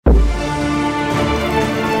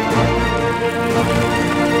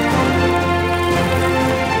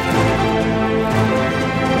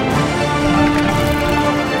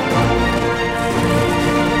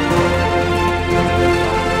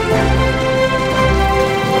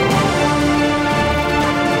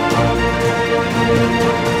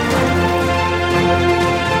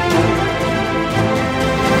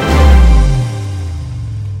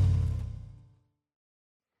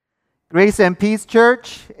Grace and Peace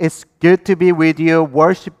Church, it's good to be with you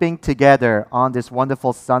worshiping together on this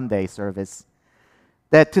wonderful Sunday service.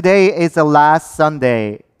 That today is the last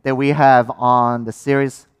Sunday that we have on the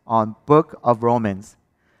series on Book of Romans.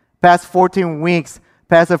 Past 14 weeks,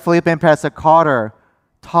 Pastor Philip and Pastor Carter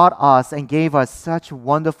taught us and gave us such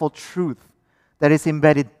wonderful truth that is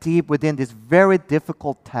embedded deep within this very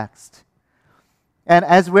difficult text. And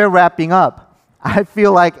as we're wrapping up, I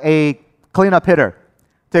feel like a cleanup hitter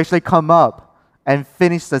to actually come up and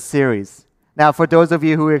finish the series. Now, for those of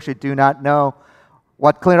you who actually do not know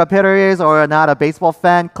what cleanup hitter is or are not a baseball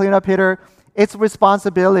fan, cleanup hitter, its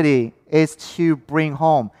responsibility is to bring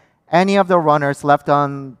home any of the runners left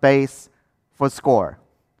on base for score.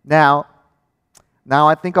 Now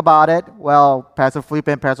I think about it, well, Pastor Felipe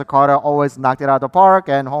and Pastor Carter always knocked it out of the park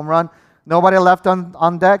and home run. Nobody left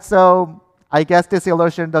on deck, so I guess this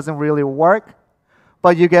illustration doesn't really work,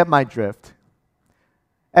 but you get my drift.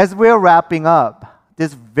 As we're wrapping up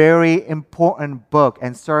this very important book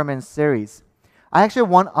and sermon series, I actually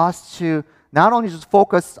want us to not only just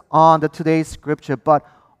focus on today's scripture, but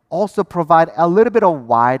also provide a little bit of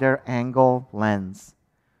wider angle lens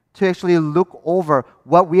to actually look over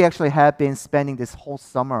what we actually have been spending this whole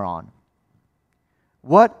summer on.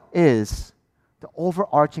 What is the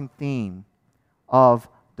overarching theme of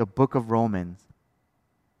the book of Romans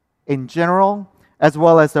in general, as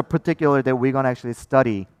well as the particular that we're going to actually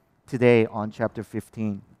study today on chapter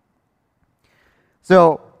 15.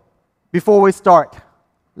 So, before we start,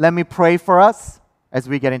 let me pray for us as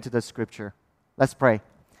we get into the scripture. Let's pray.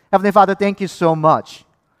 Heavenly Father, thank you so much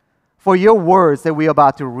for your words that we're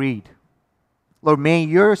about to read. Lord, may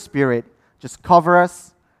your Spirit just cover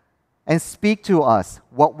us and speak to us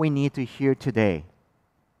what we need to hear today.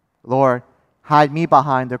 Lord, hide me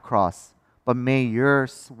behind the cross, but may your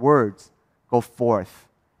words go forth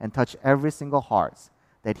and touch every single heart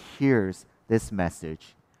that hears this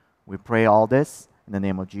message. We pray all this in the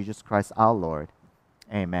name of Jesus Christ our Lord.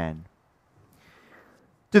 Amen.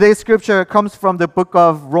 Today's scripture comes from the book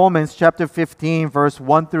of Romans chapter 15 verse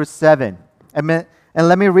 1 through 7. And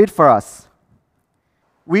let me read for us.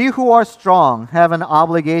 We who are strong have an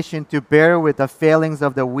obligation to bear with the failings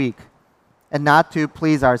of the weak and not to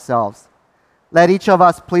please ourselves. Let each of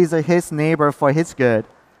us please his neighbor for his good,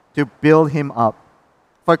 to build him up.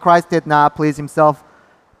 For Christ did not please himself,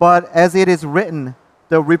 but as it is written,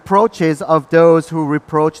 the reproaches of those who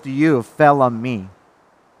reproached you fell on me.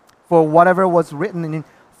 For whatever was written in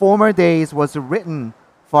former days was written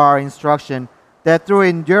for our instruction, that through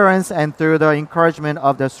endurance and through the encouragement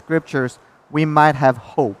of the scriptures we might have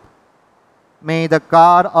hope. May the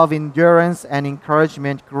God of endurance and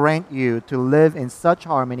encouragement grant you to live in such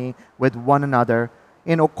harmony with one another,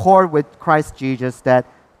 in accord with Christ Jesus, that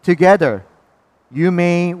together you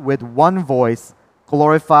may with one voice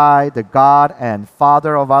glorify the God and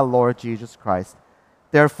Father of our Lord Jesus Christ.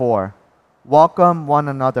 Therefore, welcome one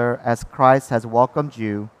another as Christ has welcomed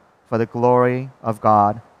you for the glory of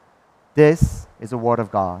God. This is the word of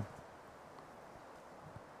God.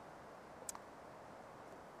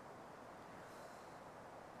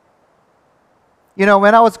 You know,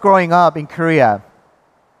 when I was growing up in Korea,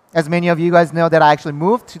 as many of you guys know that I actually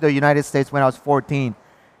moved to the United States when I was 14,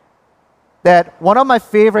 that one of my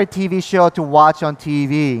favorite TV shows to watch on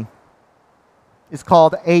TV is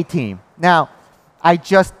called A-Team. Now, I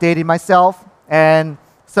just dated myself, and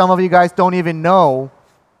some of you guys don't even know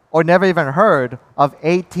or never even heard of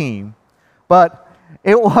A-Team. But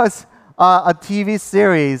it was a TV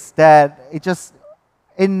series that it just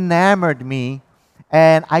enamored me,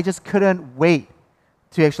 and I just couldn't wait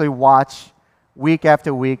to actually watch week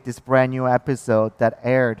after week this brand new episode that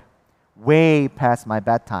aired way past my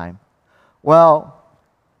bedtime. Well,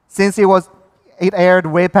 since it aired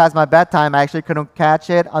way past my bedtime, I actually couldn't catch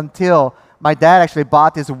it until my dad actually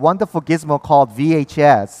bought this wonderful gizmo called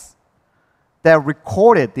VHS that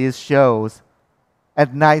recorded these shows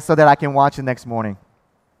at night so that I can watch it next morning.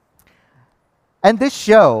 And this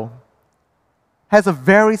show has a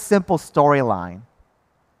very simple storyline.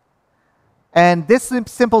 And this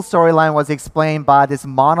simple storyline was explained by this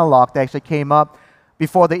monologue that actually came up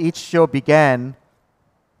before each show began,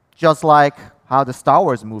 just like how the Star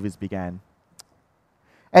Wars movies began.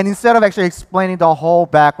 And instead of actually explaining the whole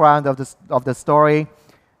background of the story,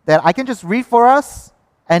 that I can just read for us,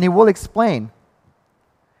 and it will explain.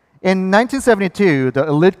 In 1972, the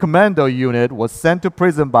elite commando unit was sent to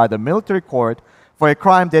prison by the military court for a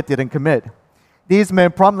crime they didn't commit. These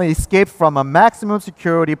men promptly escaped from a maximum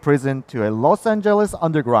security prison to a Los Angeles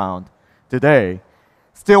underground. Today,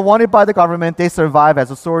 still wanted by the government, they survive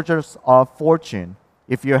as soldiers of fortune.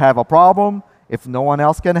 If you have a problem, if no one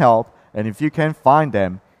else can help, and if you can find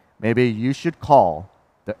them, maybe you should call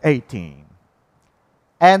the A-Team.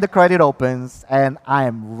 And the credit opens, and I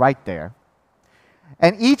am right there.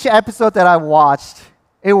 And each episode that I watched,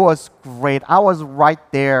 it was great. I was right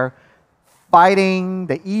there fighting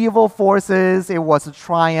the evil forces. It was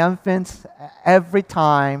triumphant every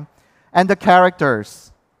time. And the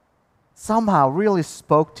characters somehow really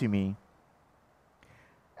spoke to me.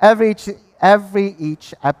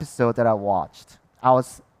 Each episode that I watched, I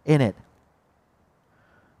was in it.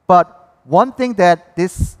 But one thing that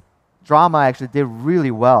this drama actually did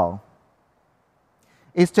really well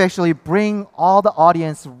is to actually bring all the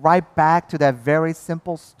audience right back to that very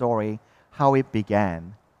simple story, how it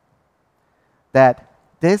began. That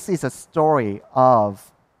this is a story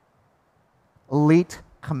of elite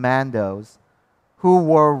commandos who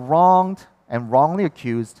were wronged and wrongly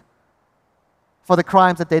accused for the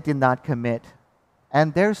crimes that they did not commit.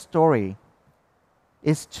 And their story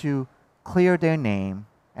is to clear their name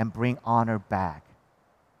and bring honor back.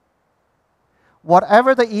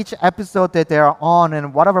 Whatever each episode that they are on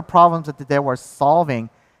and whatever problems that they were solving,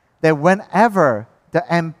 that whenever the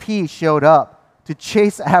MP showed up to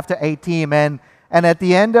chase after A-Team, and at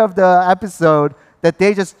the end of the episode, that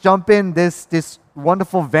they just jump in this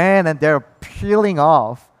wonderful van and they're peeling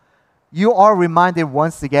off, you are reminded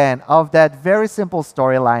once again of that very simple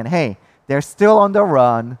storyline. Hey, they're still on the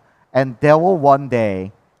run, and they will one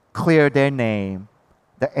day clear their name,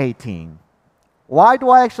 the A-Team. Why do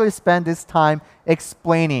I actually spend this time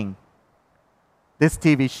explaining this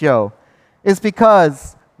TV show? It's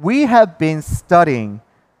because we have been studying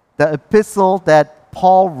the epistle that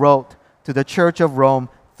Paul wrote to the Church of Rome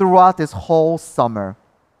throughout this whole summer.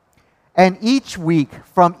 And each week,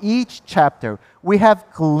 from each chapter, we have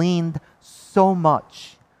gleaned so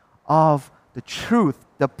much of the truth,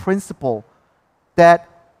 the principle that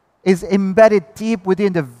is embedded deep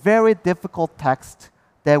within the very difficult text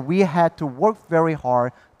that we had to work very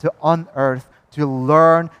hard to unearth, to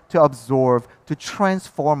learn, to absorb, to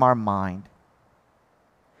transform our mind.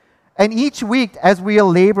 And each week, as we are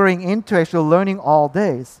laboring into actually learning all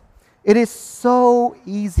this, it is so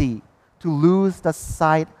easy to lose the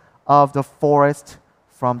sight of the forest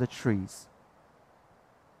from the trees.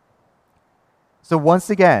 So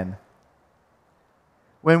once again,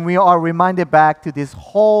 when we are reminded back to this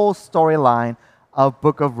whole storyline of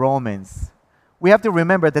Book of Romans, we have to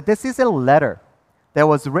remember that this is a letter that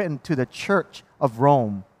was written to the Church of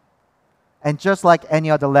Rome. And just like any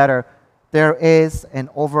other letter, there is an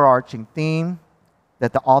overarching theme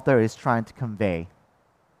that the author is trying to convey.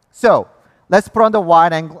 So, let's put on the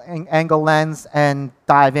wide angle lens and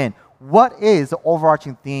dive in. What is the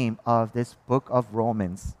overarching theme of this book of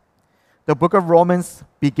Romans? The book of Romans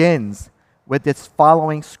begins with this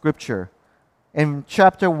following scripture in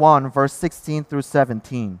chapter 1, verse 16 through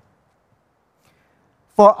 17.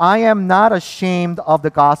 For I am not ashamed of the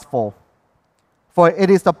gospel, for it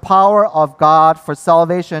is the power of God for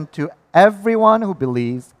salvation to everyone who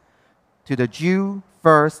believes, to the Jew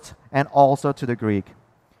first and also to the Greek.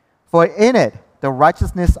 For in it the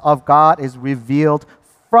righteousness of God is revealed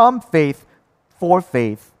from faith for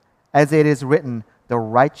faith, as it is written, the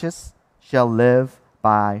righteous shall live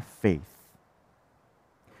by faith.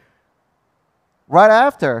 Right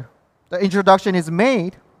after the introduction is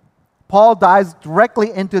made, Paul dives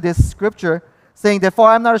directly into this scripture, saying, therefore,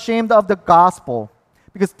 I'm not ashamed of the gospel,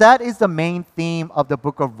 because that is the main theme of the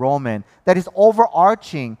book of Romans, that is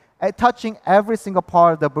overarching, touching every single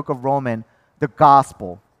part of the book of Romans, the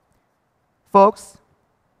gospel. Folks,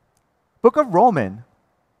 book of Romans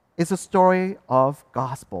is a story of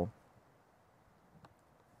gospel.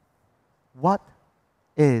 What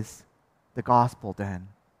is the gospel then?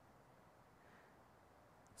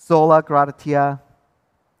 Sola gratia,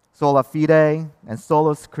 sola fide, and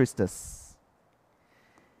solus Christus.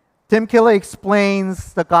 Tim Keller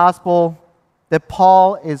explains the gospel that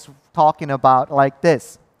Paul is talking about like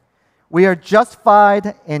this. We are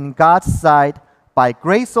justified in God's sight by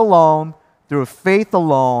grace alone, through faith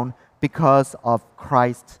alone, because of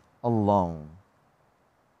Christ alone.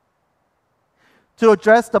 To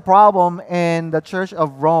address the problem in the Church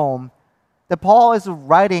of Rome, that Paul is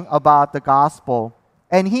writing about the gospel,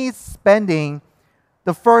 and he's spending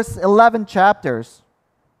the first 11 chapters.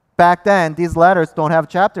 Back then, these letters don't have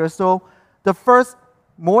chapters, so the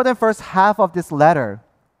more than first half of this letter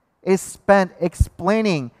is spent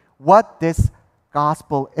explaining what this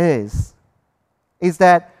gospel is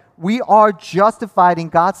that we are justified in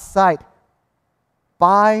God's sight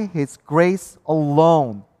by His grace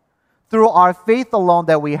alone, through our faith alone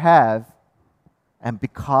that we have, and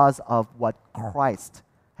because of what Christ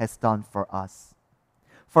has done for us.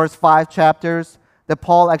 First 5 chapters, that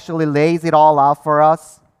Paul actually lays it all out for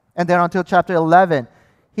us. And then until chapter 11,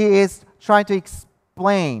 he is trying to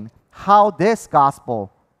explain how this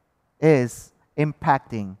gospel is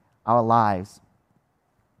impacting our lives.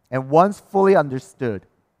 And once fully understood,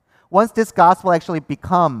 once this gospel actually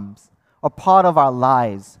becomes a part of our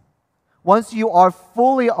lives, once you are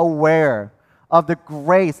fully aware of the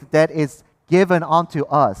grace that is given unto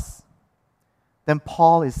us, then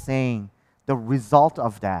Paul is saying the result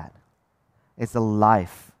of that is a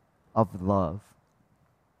life of love.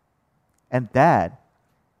 And that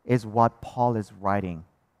is what Paul is writing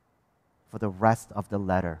for the rest of the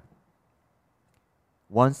letter.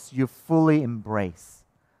 Once you fully embrace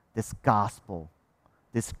this gospel,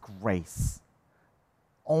 this grace,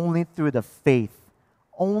 only through the faith,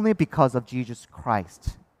 only because of Jesus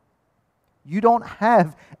Christ, you don't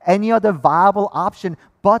have any other viable option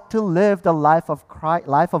but to live the life of Christ,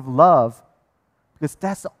 life of love, because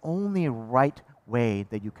that's the only right way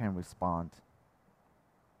that you can respond.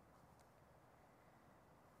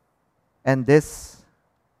 And this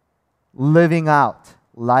living out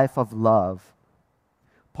life of love,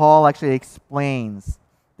 Paul actually explains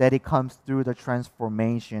that it comes through the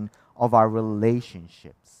transformation of our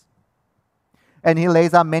relationships. And he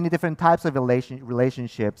lays out many different types of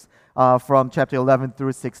relationships from chapter 11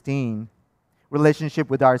 through 16. Relationship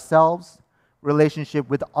with ourselves, relationship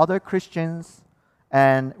with other Christians,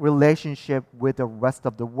 and relationship with the rest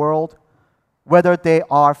of the world, whether they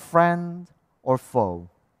are friend or foe.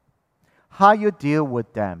 How you deal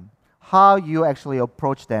with them, how you actually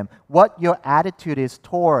approach them, what your attitude is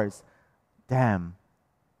towards them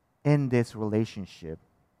in this relationship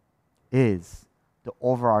is the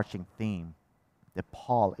overarching theme that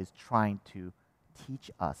Paul is trying to teach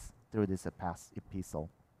us through this epistle.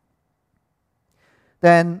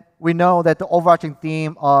 Then we know that the overarching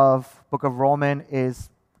theme of book of Romans is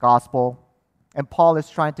gospel, and Paul is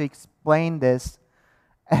trying to explain this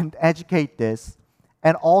and educate this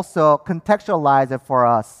and also contextualize it for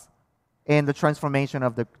us in the transformation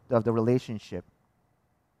of the relationship.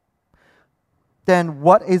 Then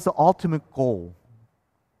what is the ultimate goal?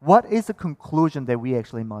 What is the conclusion that we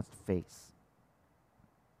actually must face?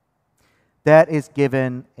 That is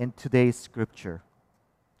given in today's scripture,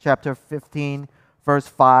 chapter 15, verse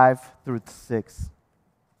 5 through 6.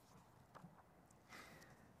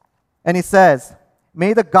 And it says,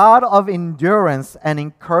 "May the God of endurance and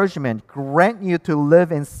encouragement grant you to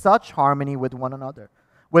live in such harmony with one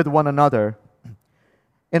another,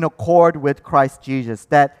 in accord with Christ Jesus,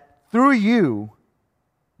 that through you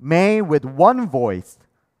may with one voice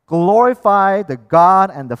glorify the God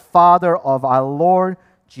and the Father of our Lord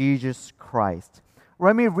Jesus Christ."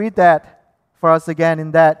 Let me read that for us again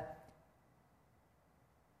in that.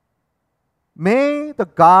 May the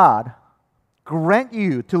God grant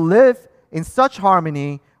you to live in such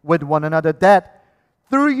harmony with one another that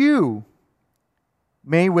through you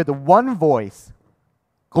may with one voice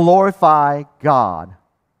glorify God.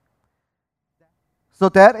 So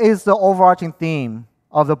that is the overarching theme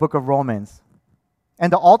of the book of Romans.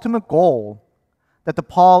 And the ultimate goal that the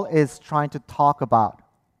Paul is trying to talk about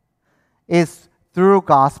is through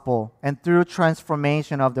gospel and through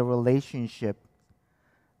transformation of the relationship,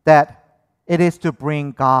 that it is to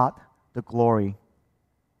bring God the glory.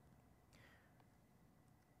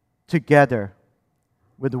 Together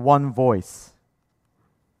with one voice.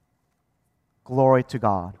 Glory to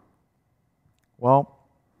God. Well,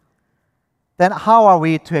 then how are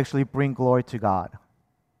we to actually bring glory to God?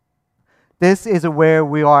 This is where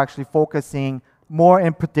we are actually focusing more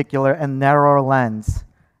in particular and narrower lens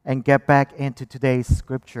and get back into today's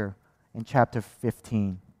scripture in chapter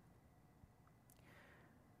 15.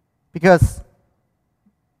 Because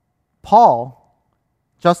Paul,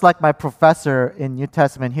 just like my professor in New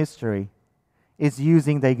Testament history, is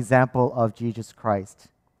using the example of Jesus Christ.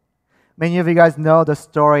 Many of you guys know the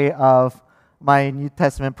story of my New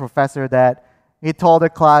Testament professor that he told the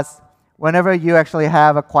class, whenever you actually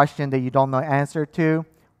have a question that you don't know the answer to,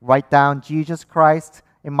 write down Jesus Christ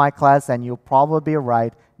in my class and you'll probably be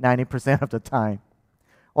right 90% of the time.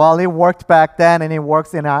 Well, it worked back then and it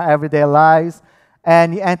works in our everyday lives.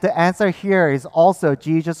 And the answer here is also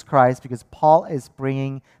Jesus Christ, because Paul is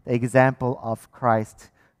bringing the example of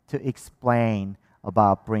Christ to explain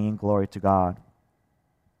about bringing glory to God.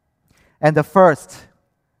 And the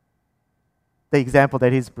example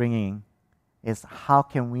that he's bringing is how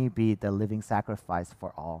can we be the living sacrifice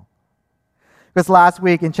for all? Because last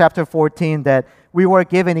week in chapter 14 that we were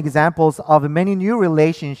given examples of many new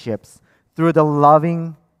relationships through the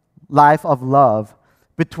loving life of love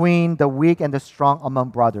between the weak and the strong among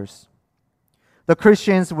brothers. The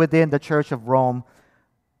Christians within the Church of Rome,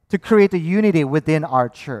 to create the unity within our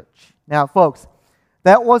church. Now, folks,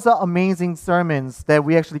 That was an amazing sermons that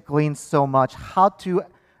we actually gleaned so much. How to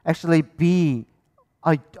actually be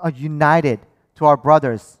a united to our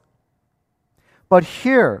brothers. But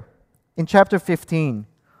here in chapter 15,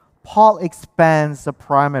 Paul expands the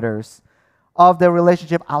parameters of the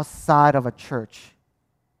relationship outside of a church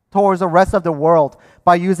towards the rest of the world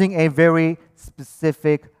by using a very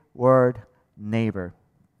specific word, neighbor.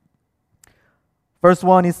 Verse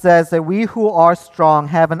 1, it says that we who are strong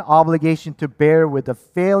have an obligation to bear with the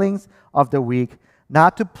failings of the weak,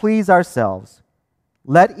 not to please ourselves.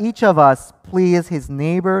 Let each of us please his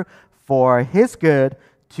neighbor for his good,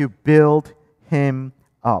 to build him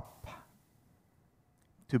up.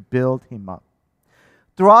 To build him up.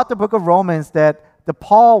 Throughout the book of Romans, that the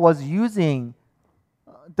Paul was using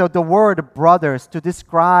the word brothers to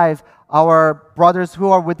describe our brothers who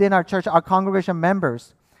are within our church, our congregation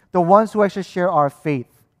members, the ones who actually share our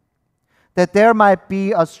faith. That there might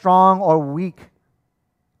be a strong or weak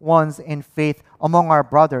ones in faith among our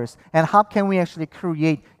brothers. And how can we actually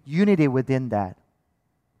create unity within that?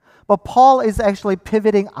 But Paul is actually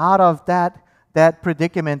pivoting out of that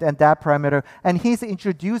predicament and that parameter, and he's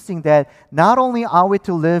introducing that not only are we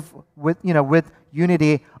to live with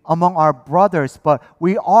unity among our brothers, but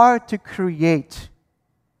we are to create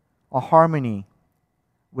a harmony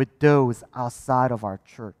with those outside of our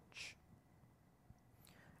church.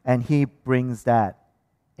 And he brings that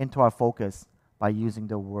into our focus by using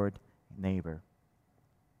the word neighbor.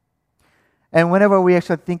 And whenever we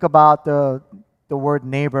actually think about the word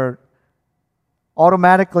neighbor,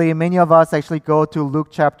 automatically many of us actually go to Luke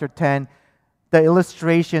chapter 10, the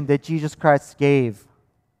illustration that Jesus Christ gave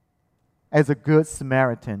as a good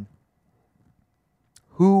Samaritan.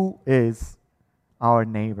 Who is our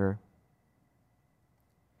neighbor?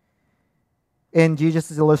 In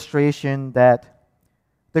Jesus' illustration, that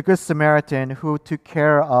the Good Samaritan who took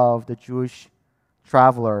care of the Jewish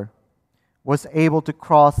traveler was able to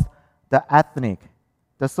cross the ethnic,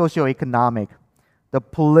 the socioeconomic, the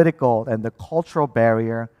political, and the cultural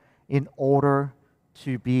barrier in order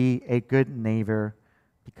to be a good neighbor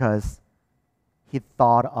because he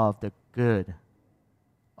thought of the good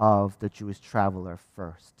of the Jewish traveler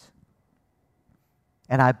first.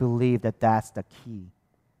 And I believe that that's the key.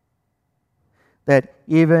 That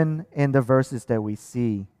even in the verses that we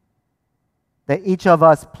see, that each of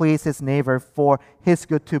us please his neighbor for his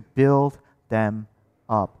good, to build them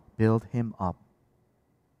up, build him up.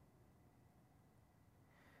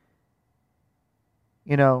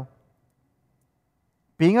 You know,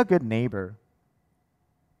 being a good neighbor,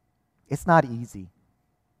 it's not easy.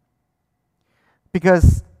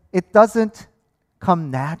 Because it doesn't come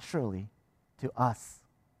naturally to us.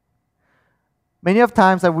 Many of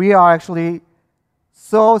times that we are actually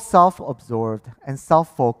so self-absorbed and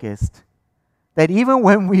self-focused that even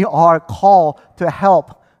when we are called to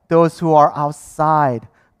help those who are outside,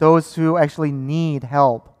 those who actually need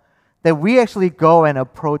help, that we actually go and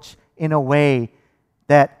approach in a way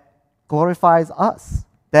that glorifies us,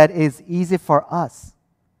 that is easy for us.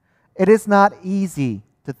 It is not easy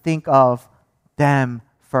to think of them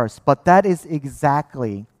first, but that is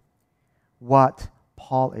exactly what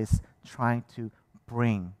Paul is trying to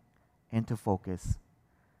bring into focus.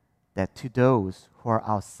 That to those who are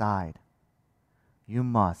outside, you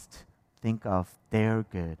must think of their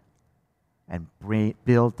good and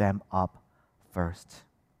build them up first.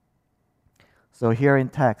 So here in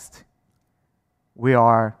text, we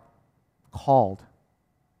are called,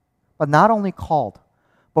 but not only called,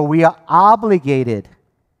 but we are obligated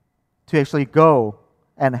to actually go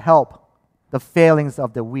and help the failings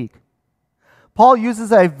of the weak. Paul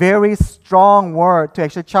uses a very strong word to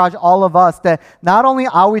actually charge all of us that not only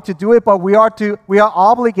are we to do it, but we are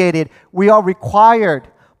obligated, we are required.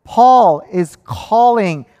 Paul is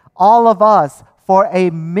calling all of us for a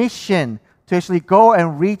mission to actually go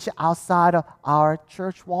and reach outside of our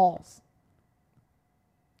church walls.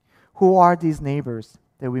 Who are these neighbors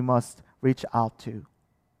that we must reach out to?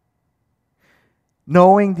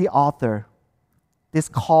 Knowing the author, this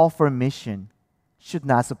call for mission should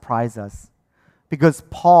not surprise us. Because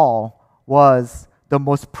Paul was the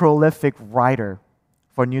most prolific writer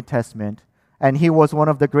for New Testament, and he was one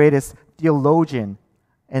of the greatest theologians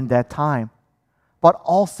in that time. But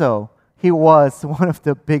also, he was one of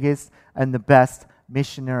the biggest and the best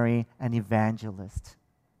missionary and evangelist.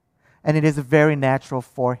 And it is very natural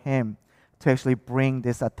for him to actually bring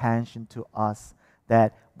this attention to us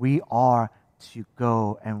that we are to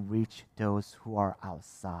go and reach those who are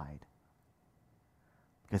outside.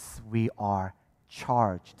 Because we are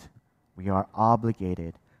charged, we are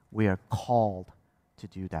obligated, we are called to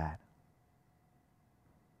do that.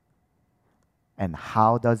 And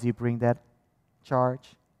how does he bring that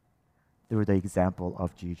charge? Through the example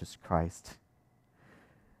of Jesus Christ.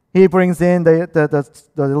 He brings in the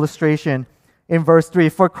illustration in verse 3.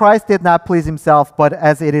 For Christ did not please himself, but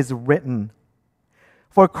as it is written.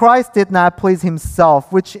 For Christ did not please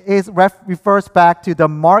himself, which refers back to the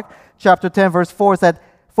Mark chapter 10, verse 4, said,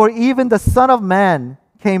 for even the Son of Man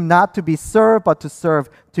came not to be served, but to serve,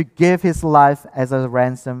 to give his life as a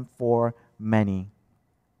ransom for many.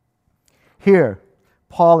 Here,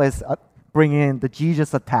 Paul is bringing in the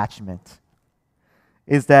Jesus attachment.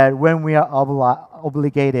 Is that when we are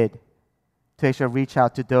obligated to actually reach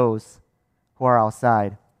out to those who are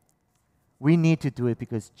outside, we need to do it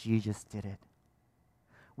because Jesus did it.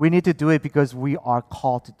 We need to do it because we are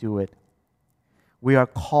called to do it. We are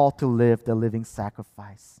called to live the living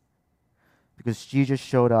sacrifice. Because Jesus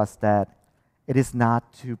showed us that it is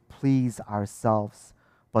not to please ourselves,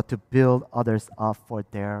 but to build others up for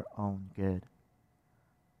their own good.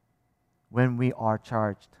 When we are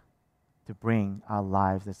charged to bring our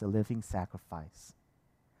lives as a living sacrifice,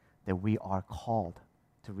 that we are called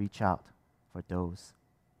to reach out for those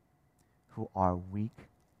who are weak,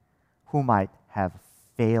 who might have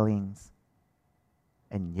failings,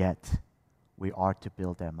 and yet we are to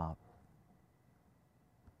build them up.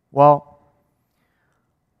 Well,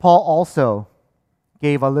 Paul also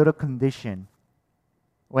gave a little condition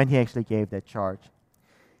when he actually gave that charge.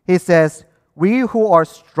 He says, we who are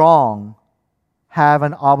strong have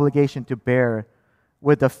an obligation to bear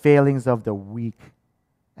with the failings of the weak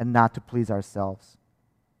and not to please ourselves.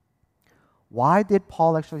 Why did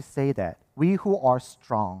Paul actually say that? We who are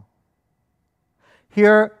strong.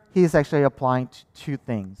 Here, he's actually applying two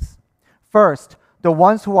things. First, the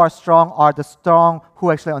ones who are strong are the strong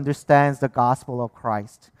who actually understands the gospel of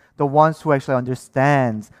Christ. The ones who actually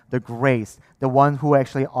understands the grace. The ones who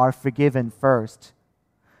actually are forgiven first.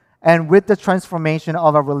 And with the transformation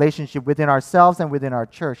of our relationship within ourselves and within our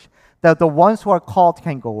church, that the ones who are called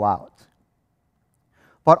can go out.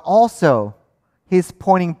 But also, he's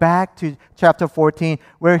pointing back to chapter 14,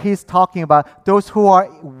 where he's talking about those who are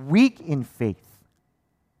weak in faith.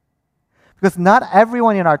 Because not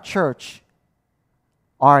everyone in our church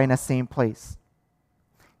are in the same place.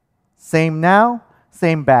 Same now,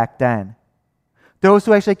 same back then. Those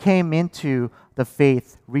who actually came into the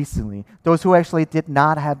faith recently, those who actually did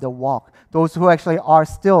not have the walk, those who actually are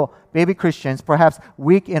still baby Christians, perhaps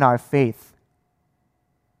weak in our faith.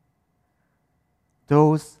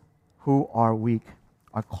 Those who are weak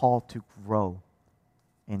are called to grow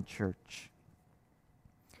in church.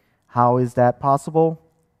 How is that possible?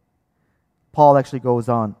 Paul actually goes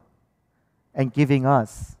on and giving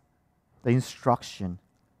us the instruction,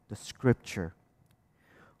 the scripture.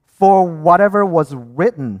 For whatever was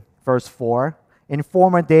written, verse 4, in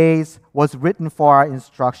former days was written for our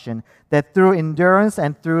instruction, that through endurance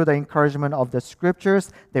and through the encouragement of the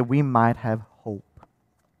scriptures, that we might have hope.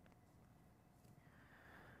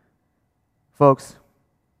 Folks,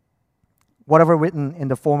 whatever written in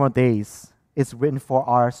the former days is written for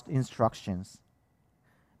our instructions,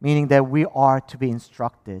 meaning that we are to be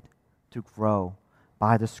instructed to grow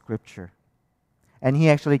by the scripture. And he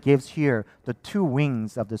actually gives here the two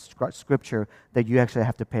wings of the scripture that you actually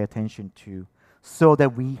have to pay attention to so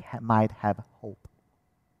that we might have hope.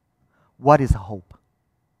 What is hope?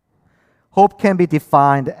 Hope can be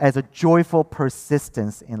defined as a joyful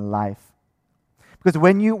persistence in life. Because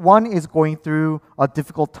when one is going through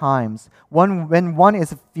difficult times, when one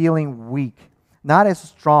is feeling weak, not as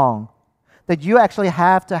strong, that you actually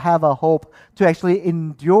have to have a hope to actually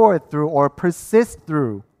endure through or persist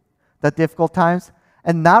through the difficult times,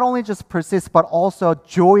 and not only just persist, but also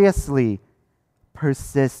joyously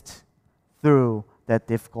persist through that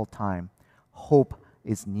difficult time. Hope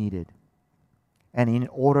is needed. And in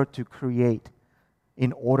order to create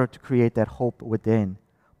that hope within,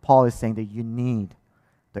 Paul is saying that you need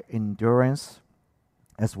the endurance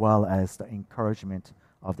as well as the encouragement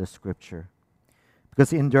of the scripture. Because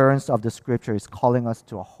the endurance of the scripture is calling us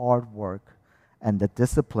to a hard work and the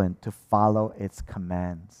discipline to follow its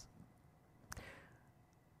commands.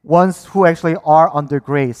 Ones who actually are under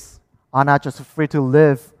grace are not just free to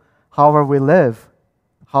live however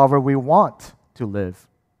we want to live.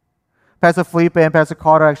 Pastor Felipe and Pastor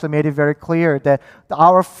Carter actually made it very clear that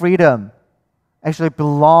our freedom actually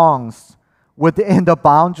belongs within the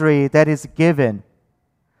boundary that is given,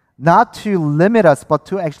 not to limit us, but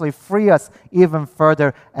to actually free us even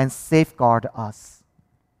further and safeguard us.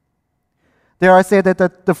 There I say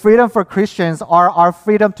that the freedom for Christians are our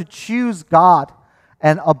freedom to choose God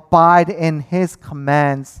and abide in His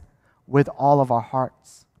commands with all of our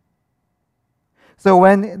hearts. So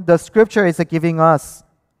when the scripture is giving us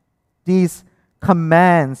these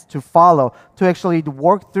commands to follow, to actually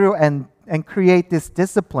work through and create this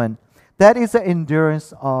discipline. That is the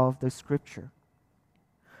endurance of the Scripture.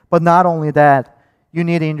 But not only that, you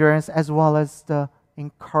need endurance as well as the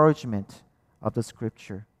encouragement of the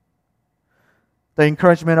Scripture. The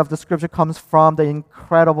encouragement of the Scripture comes from the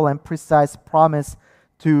incredible and precise promise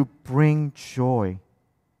to bring joy,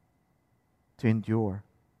 to endure.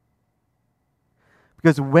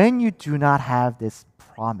 Because when you do not have this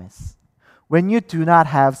promise, when you do not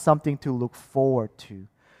have something to look forward to,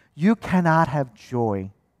 you cannot have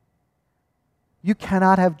joy. You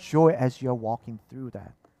cannot have joy as you're walking through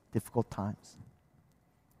that difficult times.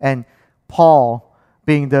 And Paul,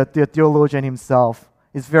 being the theologian himself,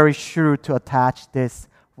 is very sure to attach this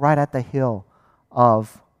right at the heel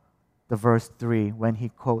of the verse 3 when he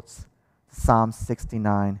quotes Psalm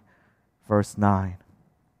 69, verse 9.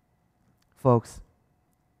 Folks,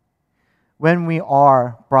 when we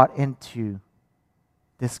are brought into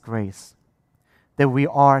this grace, that we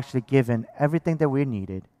are actually given everything that we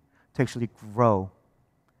needed to actually grow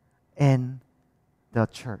in the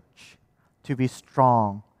church, to be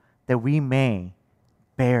strong, that we may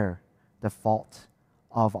bear the fault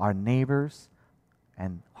of our neighbors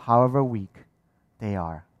and however weak they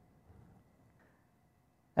are.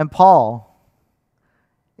 And Paul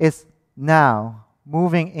is now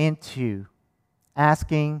moving into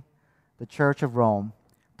asking the Church of Rome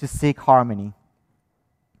to seek harmony.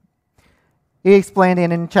 He explained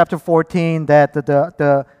in chapter 14 that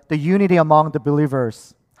the unity among the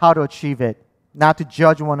believers, how to achieve it, not to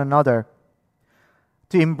judge one another,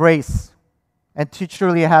 to embrace and to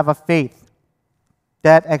truly have a faith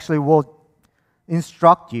that actually will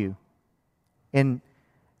instruct you in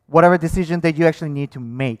whatever decision that you actually need to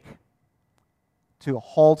make to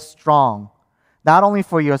hold strong, not only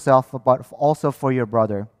for yourself, but also for your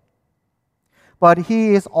brother. But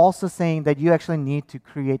he is also saying that you actually need to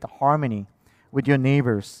create harmony with your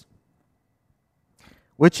neighbors,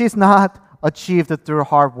 which is not achieved through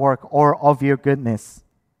hard work or of your goodness.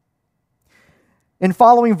 In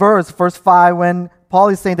following verse 5, when Paul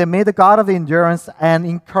is saying that may the God of endurance and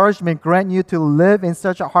encouragement grant you to live in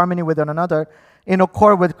such a harmony with one another, in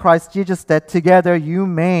accord with Christ Jesus, that together you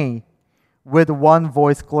may with one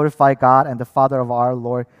voice glorify God and the Father of our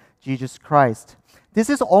Lord Jesus Christ. This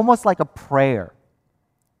is almost like a prayer.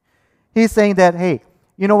 He's saying that, hey,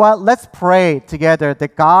 you know what? Let's pray together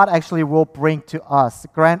that God actually will bring to us,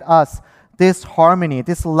 grant us this harmony,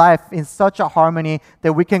 this life in such a harmony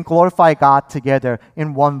that we can glorify God together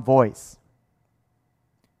in one voice.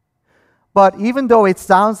 But even though it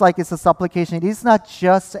sounds like it's a supplication, it is not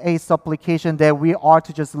just a supplication that we are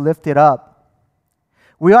to just lift it up.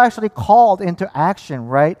 We are actually called into action,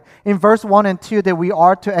 right? In verse 1 and 2, that we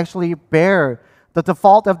are to actually bear the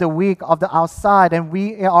default of the weak of the outside, and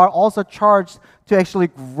we are also charged to actually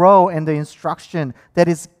grow in the instruction that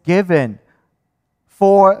is given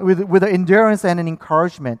with the endurance and an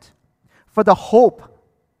encouragement, for the hope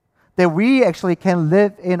that we actually can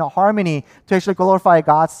live in a harmony to actually glorify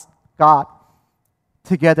God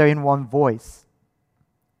together in one voice.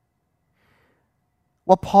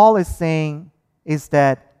 What Paul is saying is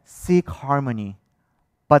that seek harmony,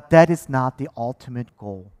 but that is not the ultimate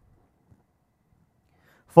goal.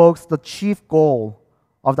 Folks, the chief goal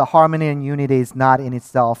of the harmony and unity is not in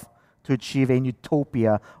itself to achieve a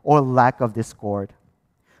utopia or lack of discord.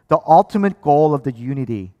 The ultimate goal of the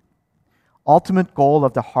unity, ultimate goal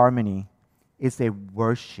of the harmony is a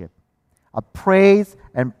worship, a praise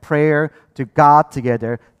and prayer to God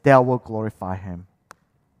together that will glorify Him.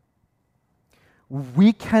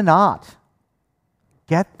 We cannot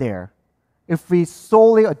get there if we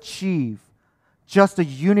solely achieve just the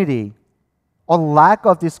unity or lack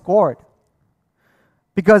of discord.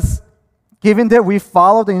 Because given that we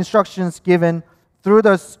follow the instructions given through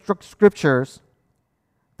the scriptures,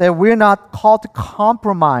 that we're not called to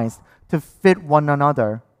compromise to fit one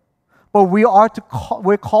another, but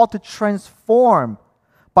we're called to transform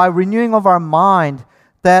by renewing of our mind,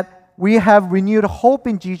 that we have renewed hope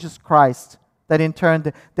in Jesus Christ, that in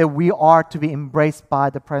turn that we are to be embraced by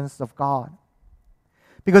the presence of God.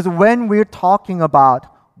 Because when we're talking about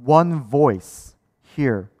one voice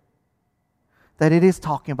here, that it is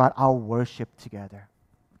talking about our worship together.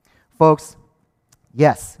 Folks,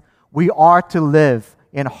 yes, we are to live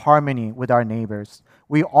in harmony with our neighbors.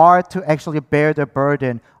 We are to actually bear the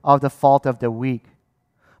burden of the fault of the weak.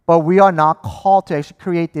 But we are not called to actually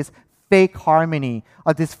create this fake harmony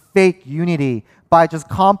or this fake unity by just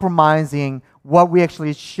compromising what we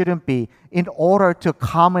actually shouldn't be in order to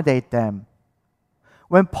accommodate them.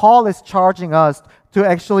 When Paul is charging us to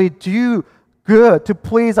actually do good, to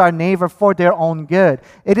please our neighbor for their own good.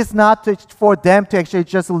 It is not for them to actually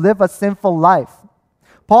just live a sinful life.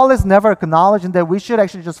 Paul is never acknowledging that we should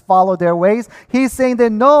actually just follow their ways. He's saying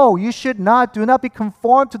that no, you should not. Do not be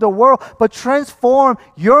conformed to the world, but transform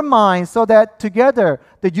your mind so that together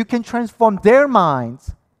that you can transform their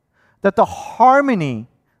minds. That the harmony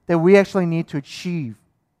that we actually need to achieve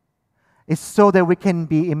is so that we can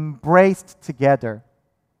be embraced together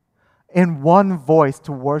in one voice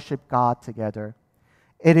to worship God together.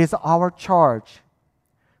 It is our charge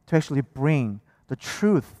to actually bring the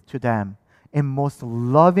truth to them in most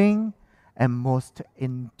loving and most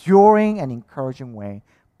enduring and encouraging way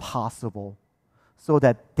possible so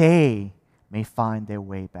that they may find their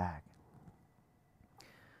way back.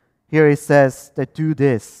 Here it says that do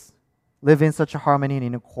this, live in such a harmony and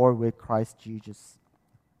in accord with Christ Jesus.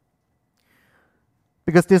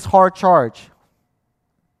 Because this hard charge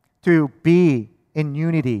to be in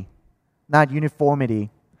unity, not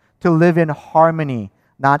uniformity, to live in harmony,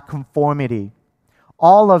 not conformity,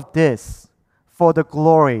 all of this for the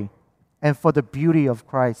glory and for the beauty of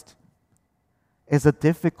Christ is a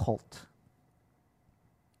difficult.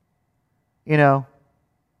 I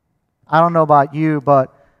don't know about you,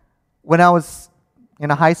 but when I was in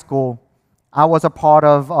high school, I was a part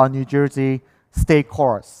of New Jersey State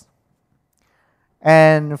Chorus.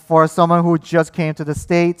 And for someone who just came to the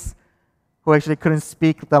States, who actually couldn't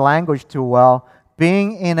speak the language too well,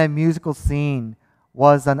 being in a musical scene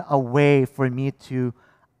was a way for me to,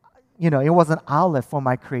 it was an outlet for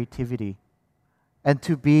my creativity and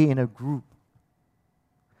to be in a group.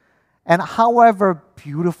 And however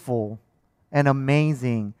beautiful and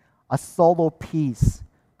amazing a solo piece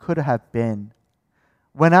could have been,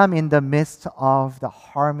 when I'm in the midst of the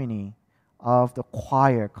harmony of the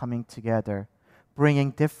choir coming together,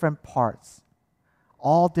 bringing different parts,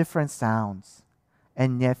 all different sounds,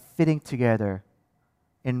 and yet fitting together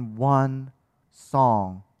in one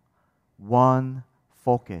song, one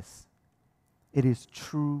focus. It is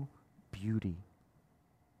true beauty.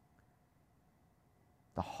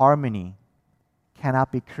 The harmony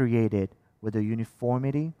cannot be created with a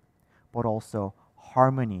uniformity, but also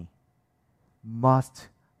harmony must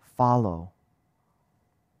follow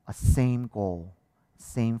a same goal,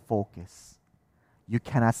 same focus. You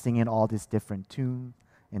cannot sing in all these different tunes,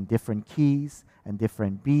 in different keys, and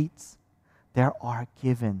different beats. There are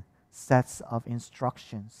given sets of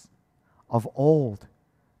instructions of old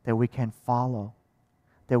that we can follow,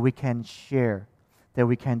 that we can share, that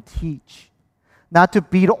we can teach. Not to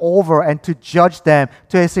beat over and to judge them,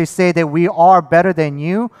 to actually say that we are better than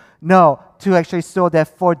you. No, to actually show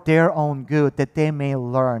that for their own good, that they may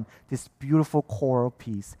learn this beautiful choral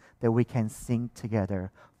piece that we can sing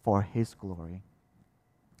together for His glory.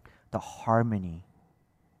 The harmony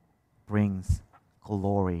brings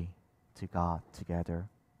glory to God together.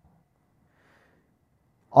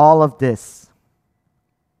 All of this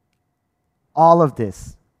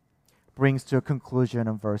brings to a conclusion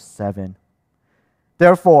in verse 7.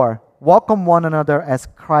 Therefore, welcome one another as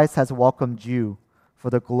Christ has welcomed you for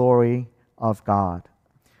the glory of God.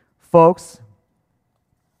 Folks,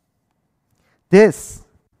 this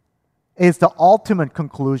is the ultimate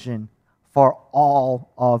conclusion for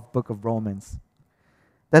all of book of Romans.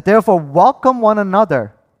 That therefore welcome one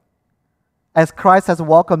another as Christ has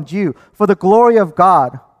welcomed you for the glory of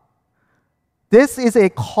God. This is a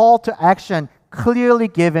call to action clearly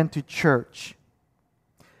given to church.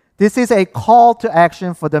 This is a call to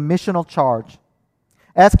action for the missional charge.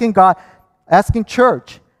 Asking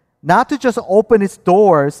church not to just open its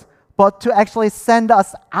doors, but to actually send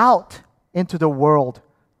us out into the world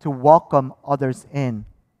to welcome others in.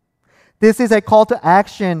 This is a call to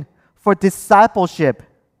action for discipleship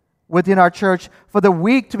within our church, for the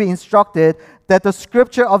weak to be instructed that the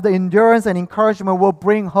scripture of the endurance and encouragement will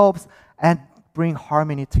bring hopes and bring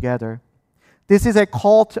harmony together. This is a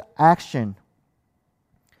call to action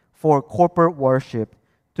for corporate worship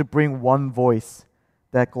to bring one voice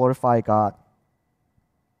that glorifies God.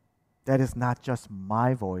 That is not just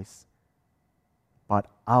my voice, but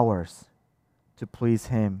ours to please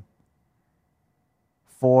Him.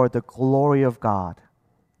 For the glory of God,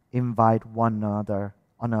 invite one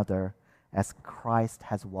another as Christ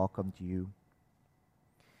has welcomed you.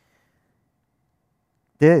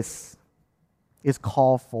 This is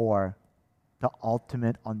called for the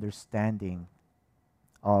ultimate understanding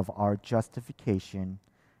of our justification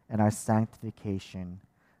and our sanctification,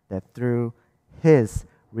 that through His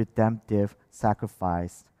redemptive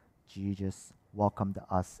sacrifice, Jesus welcomed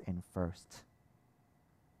us in first.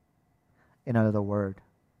 In other words,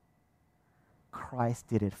 Christ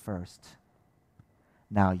did it first.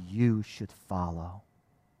 Now you should follow.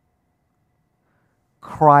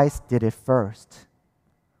 Christ did it first,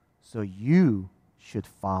 so you should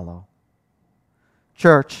follow.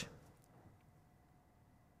 Church,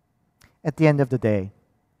 at the end of the day,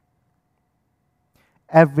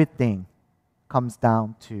 everything comes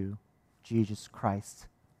down to Jesus Christ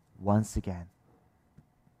once again.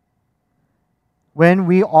 When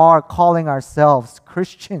we are calling ourselves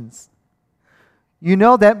Christians, you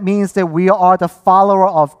know that means that we are the follower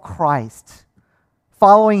of Christ,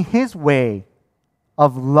 following His way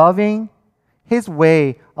of loving, His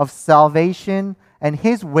way of salvation, and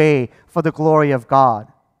His way for the glory of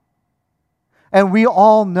God. And we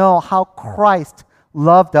all know how Christ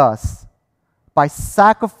loved us by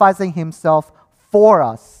sacrificing Himself for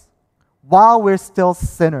us while we're still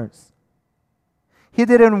sinners. He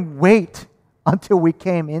didn't wait until we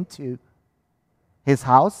came into His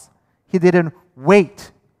house. He didn't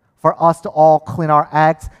wait for us to all clean our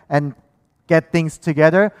acts and get things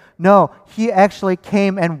together. No, He actually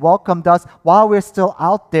came and welcomed us while we're still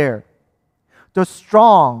out there. The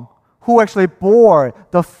strong who actually bore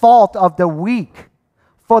the fault of the weak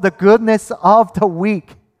for the goodness of the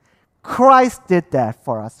weak. Christ did that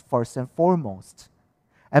for us first and foremost.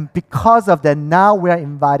 And because of that, now we are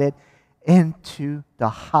invited into the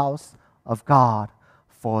house of God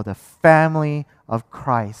for the family of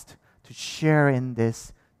Christ to share in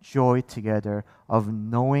this joy together of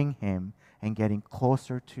knowing Him and getting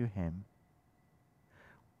closer to Him.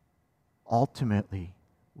 Ultimately,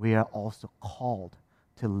 we are also called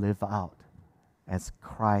to live out as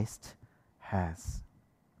Christ has.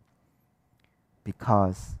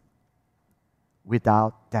 Because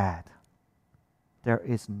without that, there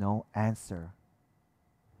is no answer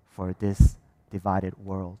for this divided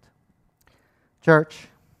world. Church,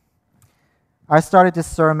 I started this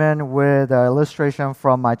sermon with an illustration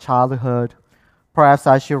from my childhood. Perhaps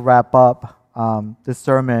I should wrap up this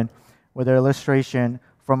sermon with an illustration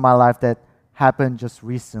from my life that happened just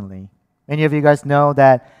recently. Many of you guys know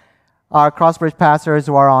that our Crossbridge pastors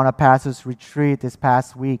were on a pastor's retreat this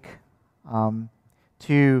past week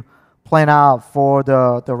to plan out for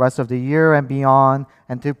the rest of the year and beyond,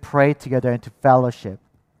 and to pray together and to fellowship.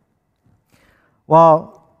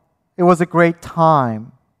 Well, it was a great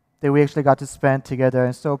time that we actually got to spend together,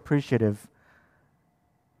 and so appreciative.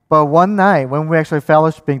 But one night, when we actually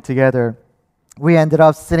fellowshipping together, we ended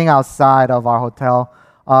up sitting outside of our hotel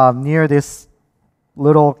near this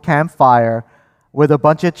little campfire with a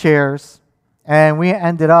bunch of chairs, and we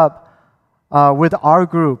ended up with our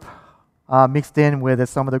group mixed in with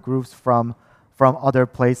some of the groups from other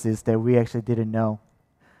places that we actually didn't know.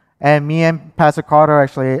 And me and Pastor Carter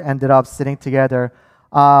actually ended up sitting together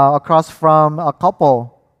across from a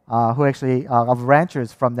couple who actually of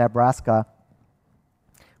ranchers from Nebraska.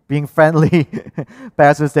 Being friendly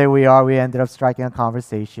pastors that we are, we ended up striking a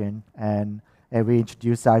conversation, and we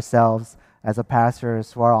introduced ourselves as a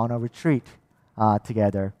pastors who are on a retreat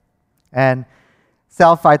together. And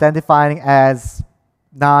self-identifying as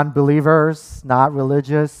non-believers, not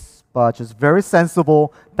religious, but just very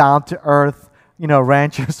sensible, down-to-earth,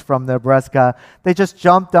 ranchers from Nebraska. They just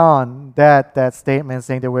jumped on that statement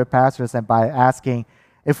saying that we're pastors, and by asking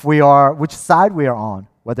if we are, which side we are on,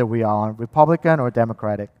 whether we are on Republican or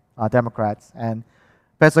Democrats. And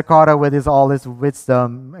Pastor Carter, with all his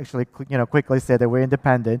wisdom, actually, quickly said that we're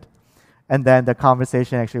independent. And then the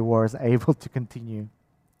conversation actually was able to continue.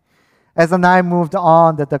 As the night moved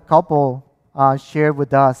on, that the couple shared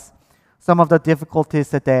with us some of the difficulties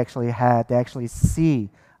that they actually see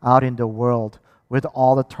out in the world with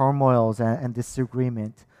all the turmoils and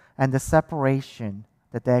disagreement and the separation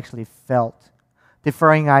that they actually felt.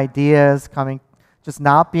 Differing ideas just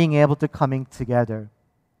not being able to coming together.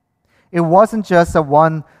 It wasn't just a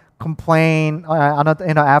one complaint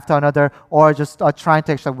after another, or just trying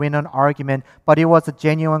to actually win an argument, but it was a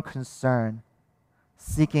genuine concern,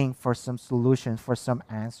 seeking for some solution, for some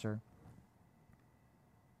answer.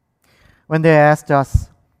 When they asked us,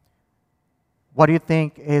 what do you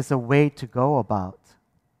think is a way to go about?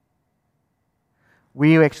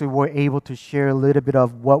 We actually were able to share a little bit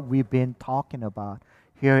of what we've been talking about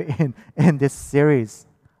here in this series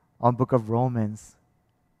on Book of Romans.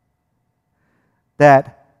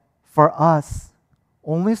 That for us,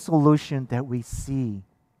 only solution that we see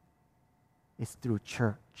is through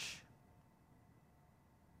church.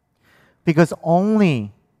 Because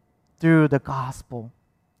only through the gospel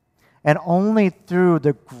and only through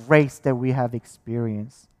the grace that we have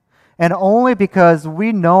experienced, and only because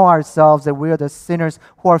we know ourselves that we are the sinners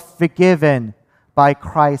who are forgiven by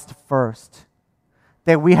Christ first,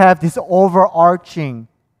 that we have this overarching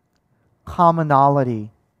commonality,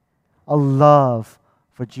 a love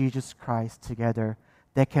for Jesus Christ together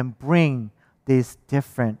that can bring these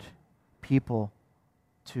different people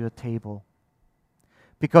to a table.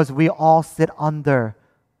 Because we all sit under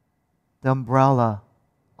the umbrella,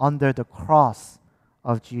 under the cross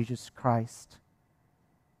of Jesus Christ.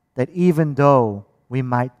 That even though we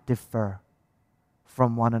might differ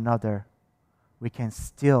from one another, we can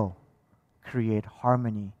still create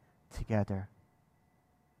harmony together.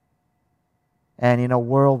 And in a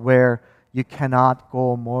world where you cannot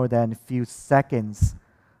go more than a few seconds,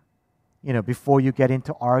 before you get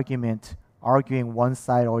into arguing one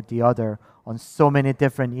side or the other on so many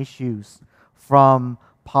different issues, from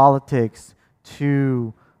politics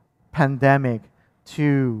to pandemic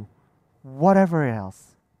to whatever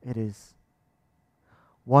else it is.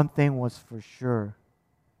 One thing was for sure,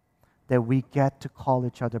 that we get to call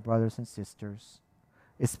each other brothers and sisters,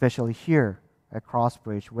 especially here at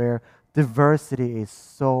Crossbridge, where diversity is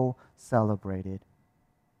so celebrated.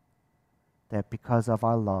 That because of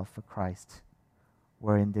our love for Christ,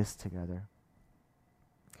 we're in this together.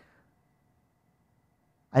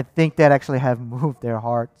 I think that actually have moved their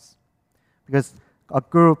hearts, because a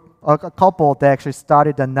couple that actually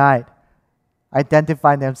started the night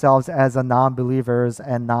identifying themselves as a non-believers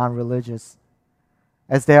and non-religious,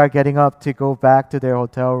 as they are getting up to go back to their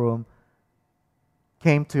hotel room,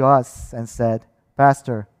 came to us and said,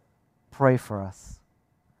 "Pastor, pray for us.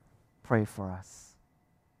 Pray for us."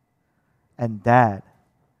 And that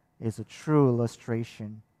is a true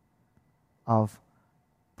illustration of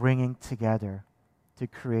bringing together to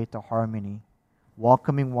create the harmony,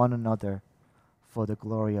 welcoming one another for the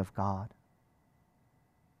glory of God.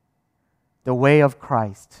 The way of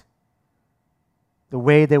Christ, the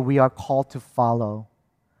way that we are called to follow,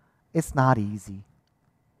 it's not easy,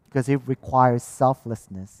 because it requires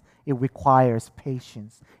selflessness, it requires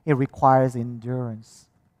patience, it requires endurance.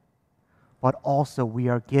 But also we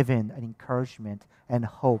are given an encouragement and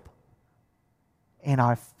hope in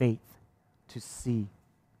our faith to see.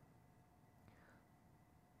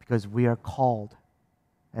 Because we are called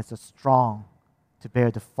as the strong to bear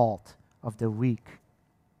the fault of the weak.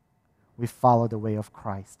 We follow the way of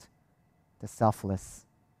Christ, the selfless,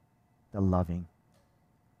 the loving.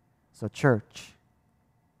 So church,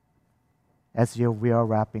 as we are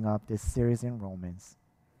wrapping up this series in Romans,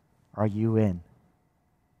 are you in?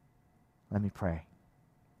 Let me pray.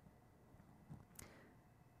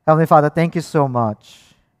 Heavenly Father, thank you so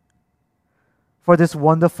much for this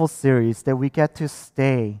wonderful series that we get to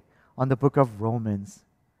stay on the book of Romans.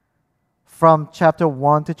 From chapter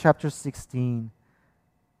 1 to chapter 16,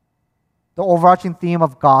 the overarching theme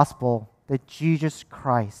of gospel, that Jesus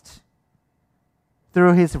Christ,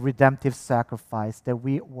 through his redemptive sacrifice, that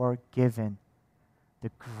we were given the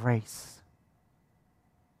grace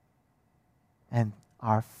and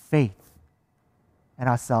our faith and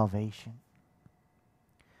our salvation.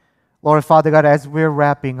 Lord Father God, as we're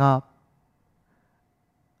wrapping up,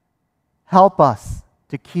 help us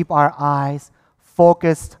to keep our eyes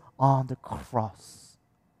focused on the cross.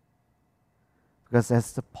 Because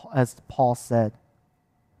as Paul said,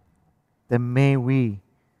 that may we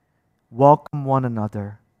welcome one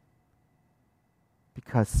another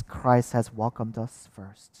because Christ has welcomed us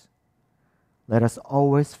first. Let us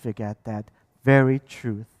always forget that very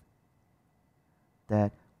truth,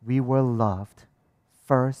 that we were loved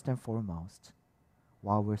first and foremost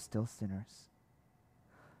while we're still sinners.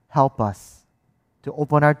 Help us to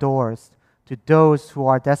open our doors to those who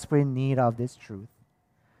are desperately in need of this truth,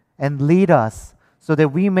 and lead us so that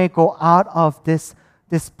we may go out of this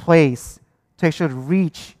place to actually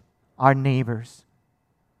reach our neighbors.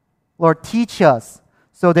 Lord, teach us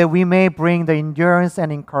so that we may bring the endurance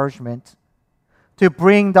and encouragement, to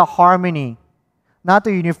bring the harmony, not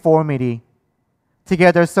the uniformity,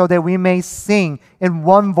 together so that we may sing in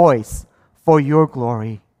one voice for your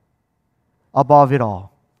glory. Above it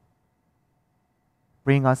all,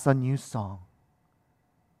 bring us a new song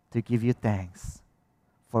to give you thanks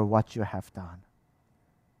for what you have done.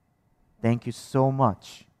 Thank you so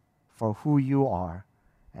much for who you are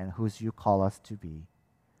and whose you call us to be.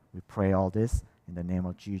 We pray all this in the name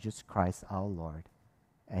of Jesus Christ our Lord.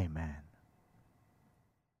 Amen.